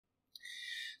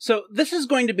So this is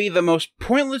going to be the most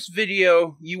pointless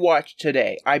video you watch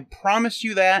today. I promise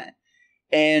you that.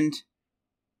 And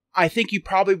I think you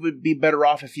probably would be better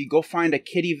off if you go find a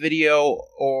kitty video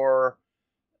or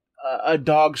a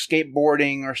dog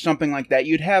skateboarding or something like that.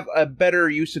 You'd have a better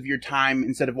use of your time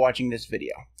instead of watching this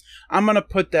video. I'm going to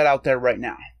put that out there right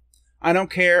now. I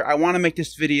don't care. I want to make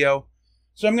this video,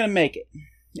 so I'm going to make it.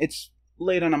 It's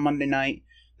late on a Monday night.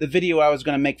 The video I was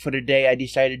going to make for today, I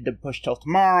decided to push till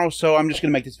tomorrow, so I'm just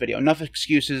going to make this video. Enough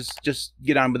excuses, just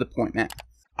get on with the point, man.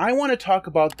 I want to talk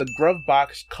about the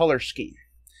Gruvbox color scheme.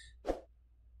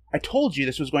 I told you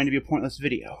this was going to be a pointless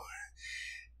video.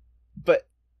 But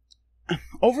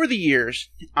over the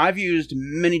years, I've used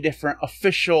many different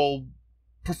official,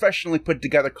 professionally put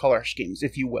together color schemes,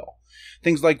 if you will.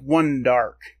 Things like One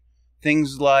Dark.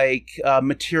 Things like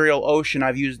Material Ocean.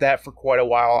 I've used that for quite a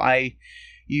while. I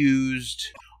used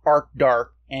Arc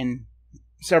Dark and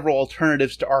several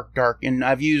alternatives to Arc Dark, and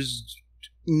I've used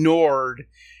Nord,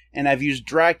 and I've used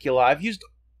Dracula. I've used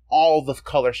all the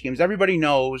color schemes. Everybody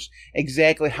knows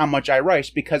exactly how much I rice,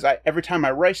 because every time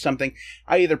I rice something,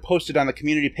 I either post it on the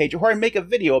community page or I make a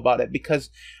video about it,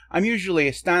 because I'm usually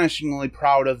astonishingly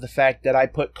proud of the fact that I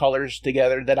put colors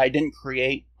together that I didn't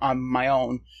create on my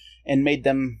own and made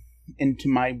them into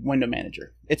my window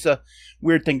manager. It's a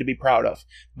weird thing to be proud of.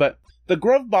 But the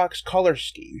Gruvbox color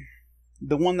scheme,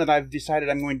 the one that I've decided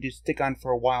I'm going to stick on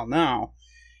for a while now,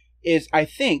 is, I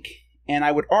think, and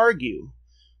I would argue,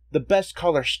 the best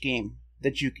color scheme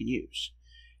that you can use.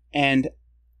 And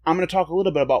I'm going to talk a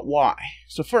little bit about why.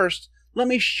 So first, let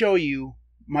me show you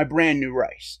my brand new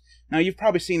rice. Now, you've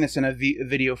probably seen this in a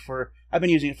video I've been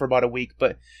using it for about a week,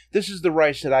 but this is the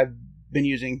rice that I've been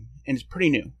using, and it's pretty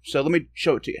new. So let me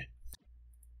show it to you.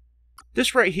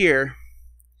 This right here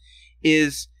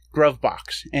is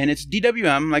Gruvbox, and it's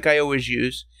DWM, like I always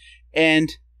use,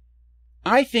 and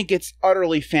I think it's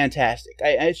utterly fantastic.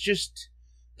 It's just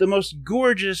the most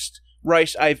gorgeous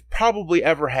rice I've probably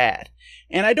ever had.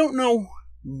 And I don't know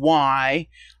why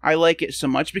I like it so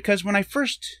much, because when I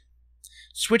first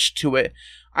switched to it,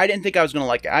 I didn't think I was going to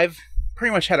like it. I've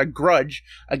pretty much had a grudge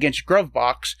against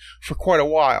Gruvbox for quite a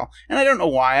while, and I don't know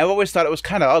why. I've always thought it was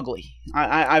kind of ugly.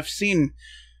 I've seen,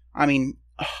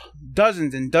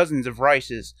 dozens and dozens of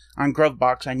rices on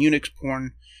Gruvbox, on Unix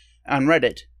porn, on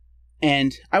Reddit,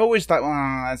 and I've always thought,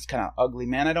 well, that's kind of ugly,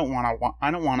 man. I don't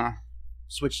want to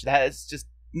switch to that. It's just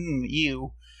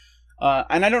ew.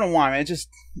 And I don't know why, man. It's just,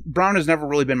 brown has never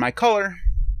really been my color,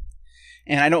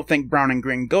 and I don't think brown and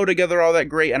green go together all that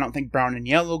great. I don't think brown and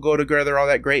yellow go together all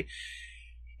that great,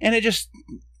 and it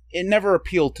never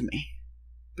appealed to me.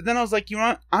 But then I was like, you know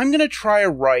what? I'm gonna try a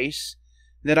rice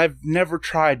that I've never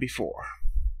tried before,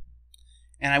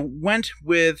 and I went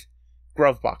with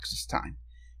Gruvbox this time,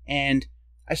 and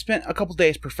I spent a couple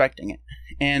days perfecting it,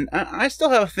 and I still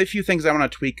have a few things I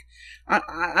want to tweak.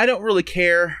 I don't really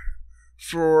care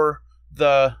for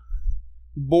the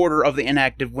border of the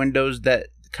inactive windows, that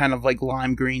kind of like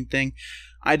lime green thing.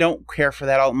 I don't care for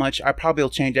that all much. I probably will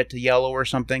change that to yellow or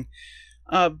something.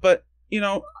 But, you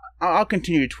know, I'll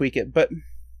continue to tweak it. But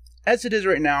as it is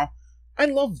right now, I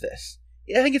love this.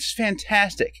 I think it's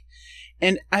fantastic.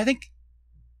 And I think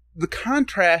the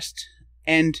contrast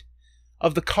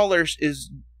of the colors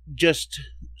is just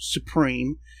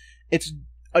supreme. It's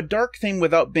a dark thing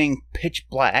without being pitch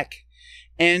black,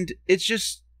 and it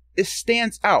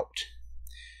stands out.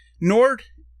 Nord,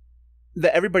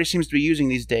 that everybody seems to be using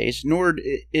these days, Nord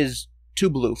is too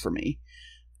blue for me.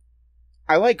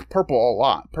 I like purple a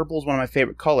lot. Purple is one of my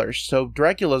favorite colors, so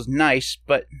Dracula's nice,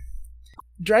 but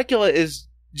Dracula is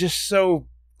just so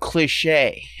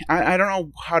cliche. I don't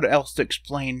know how else to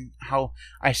explain how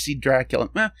I see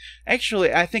Dracula.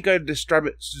 Actually, I think I'd describe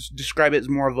it as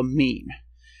more of a meme.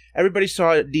 Everybody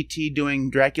saw DT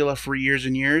doing Dracula for years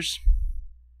and years,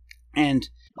 and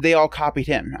they all copied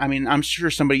him. I mean, I'm sure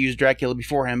somebody used Dracula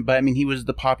before him, but I mean, he was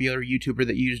the popular YouTuber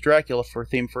that used Dracula for a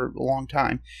theme for a long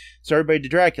time. So everybody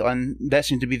did Dracula, and that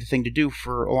seems to be the thing to do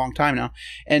for a long time now.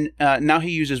 And now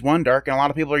he uses One Dark, and a lot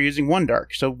of people are using One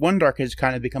Dark. So One Dark has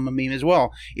kind of become a meme as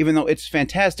well, even though it's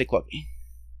fantastic looking.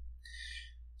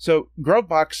 So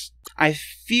Gruvbox, I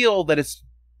feel that it's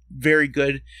very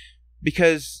good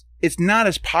because it's not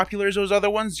as popular as those other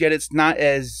ones, yet it's not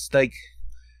as, like,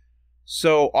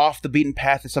 so off the beaten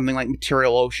path as something like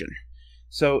Material Ocean.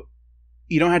 So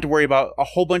you don't have to worry about a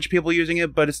whole bunch of people using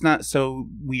it, but it's not so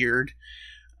weird.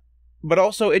 But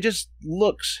also, it just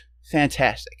looks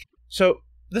fantastic. So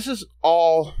this is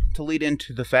all to lead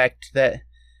into the fact that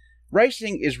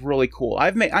ricing is really cool.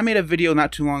 I made a video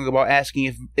not too long ago about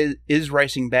asking is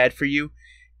ricing bad for you,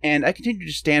 and I continue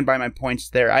to stand by my points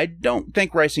there. I don't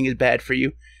think ricing is bad for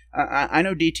you. I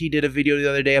know DT did a video the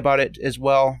other day about it as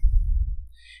well,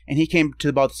 and he came to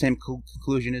about the same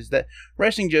conclusion, is that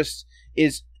racing just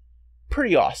is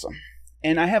pretty awesome,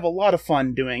 and I have a lot of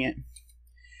fun doing it,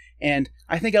 and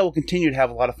I think I will continue to have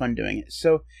a lot of fun doing it.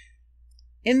 So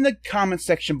in the comment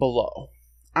section below,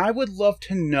 I would love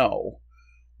to know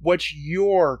what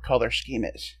your color scheme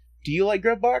is. Do you like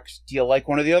Gruvbox? Do you like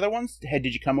one of the other ones?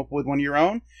 Did you come up with one of your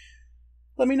own?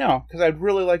 Let me know, because I'd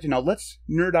really like to know. Let's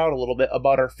nerd out a little bit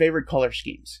about our favorite color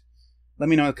schemes. Let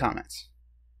me know in the comments.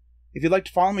 If you'd like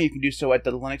to follow me, you can do so at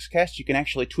the LinuxCast. You can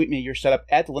actually tweet me your setup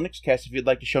at the LinuxCast if you'd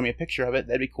like to show me a picture of it.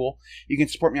 That'd be cool. You can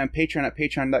support me on Patreon at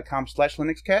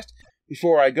patreon.com/LinuxCast.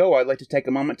 Before I go, I'd like to take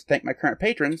a moment to thank my current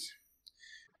patrons: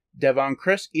 Devon,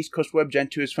 Chris, EastCoastWeb,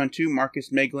 Gentoo is fun too,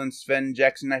 Marcus, Maeglin, Sven,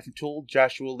 Jackson Knife and Tool,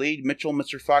 Joshua Lee, Mitchell,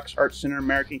 Mr. Fox, ArchSinner,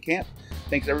 Marek, and Camp.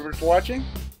 Thanks everybody for watching.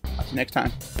 I'll see you next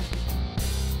time.